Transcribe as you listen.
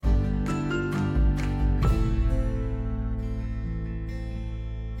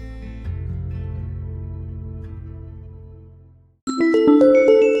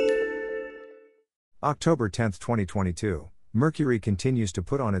October 10, 2022, Mercury continues to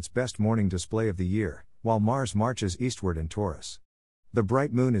put on its best morning display of the year, while Mars marches eastward in Taurus. The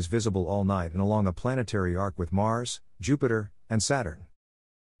bright moon is visible all night and along a planetary arc with Mars, Jupiter, and Saturn.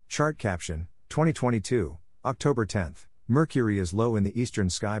 Chart caption, 2022, October 10th, Mercury is low in the eastern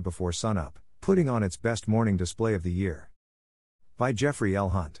sky before sunup, putting on its best morning display of the year. By Jeffrey L.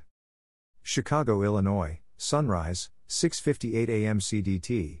 Hunt. Chicago, Illinois, sunrise, 6:58 a.m.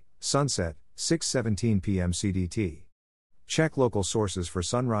 CDT, sunset, 6:17 p.m. CDT. Check local sources for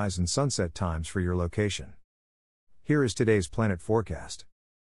sunrise and sunset times for your location. Here is today's planet forecast.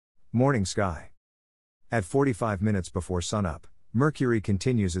 Morning sky. At 45 minutes before sunup, Mercury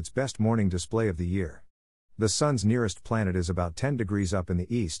continues its best morning display of the year. The Sun's nearest planet is about 10 degrees up in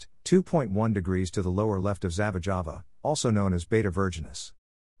the east, 2.1 degrees to the lower left of Zavijava, also known as Beta Virginis.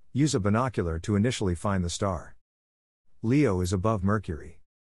 Use a binocular to initially find the star. Leo is above Mercury.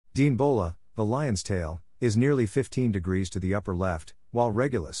 Deinbola, the lion's tail, is nearly 15 degrees to the upper left, while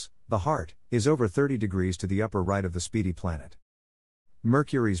Regulus, the heart, is over 30 degrees to the upper right of the speedy planet.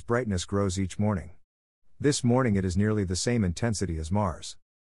 Mercury's brightness grows each morning. This morning it is nearly the same intensity as Mars.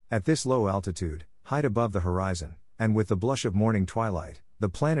 At this low altitude, height above the horizon, and with the blush of morning twilight, the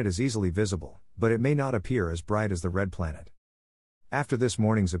planet is easily visible, but it may not appear as bright as the red planet. After this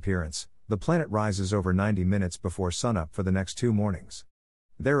morning's appearance, the planet rises over 90 minutes before sunup for the next 2 mornings.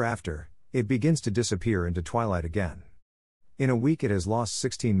 Thereafter, it begins to disappear into twilight again. In a week it has lost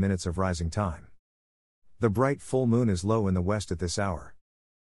 16 minutes of rising time. The bright full moon is low in the west at this hour.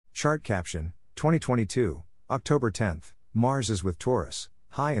 Chart caption, 2022, October 10th, Mars is with Taurus,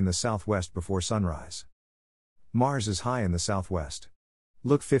 high in the southwest before sunrise. Mars is high in the southwest.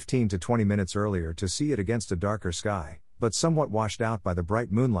 Look 15 to 20 minutes earlier to see it against a darker sky, but somewhat washed out by the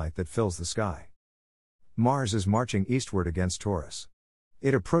bright moonlight that fills the sky. Mars is marching eastward against Taurus.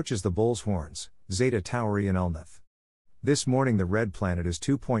 It approaches the Bull's Horns, Zeta Tauri and Elnath. This morning the red planet is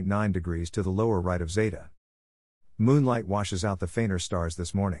 2.9 degrees to the lower right of Zeta. Moonlight washes out the fainter stars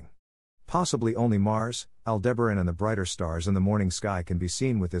this morning. Possibly only Mars, Aldebaran and the brighter stars in the morning sky can be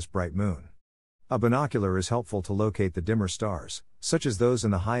seen with this bright moon. A binocular is helpful to locate the dimmer stars, such as those in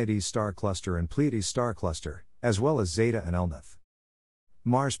the Hyades star cluster and Pleiades star cluster, as well as Zeta and Elnath.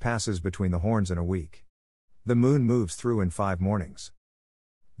 Mars passes between the horns in a week. The moon moves through in 5 mornings.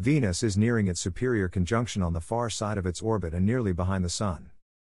 Venus is nearing its superior conjunction on the far side of its orbit and nearly behind the Sun.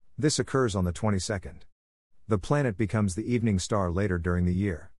 This occurs on the 22nd. The planet becomes the evening star later during the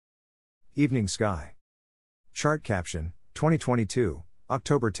year. Evening sky. Chart caption, 2022,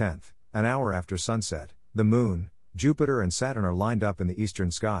 October 10th, an hour after sunset, the Moon, Jupiter and Saturn are lined up in the eastern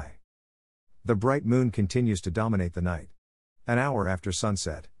sky. The bright moon continues to dominate the night. An hour after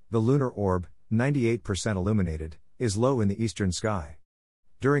sunset, the lunar orb, 98% illuminated, is low in the eastern sky.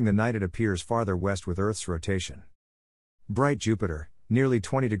 During the night it appears farther west with Earth's rotation. Bright Jupiter, nearly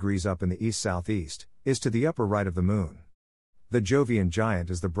 20 degrees up in the east-southeast, is to the upper right of the Moon. The Jovian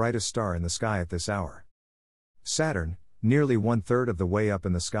Giant is the brightest star in the sky at this hour. Saturn, nearly 1/3 of the way up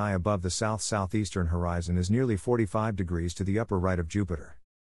in the sky above the south-southeastern horizon, is nearly 45 degrees to the upper right of Jupiter.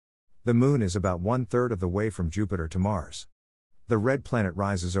 The Moon is about 1/3 of the way from Jupiter to Mars. The red planet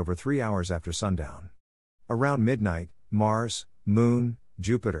rises over 3 hours after sundown. Around midnight, Mars, Moon,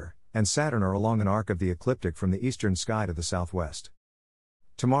 Jupiter, and Saturn are along an arc of the ecliptic from the eastern sky to the southwest.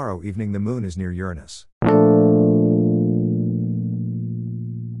 Tomorrow evening the Moon is near Uranus.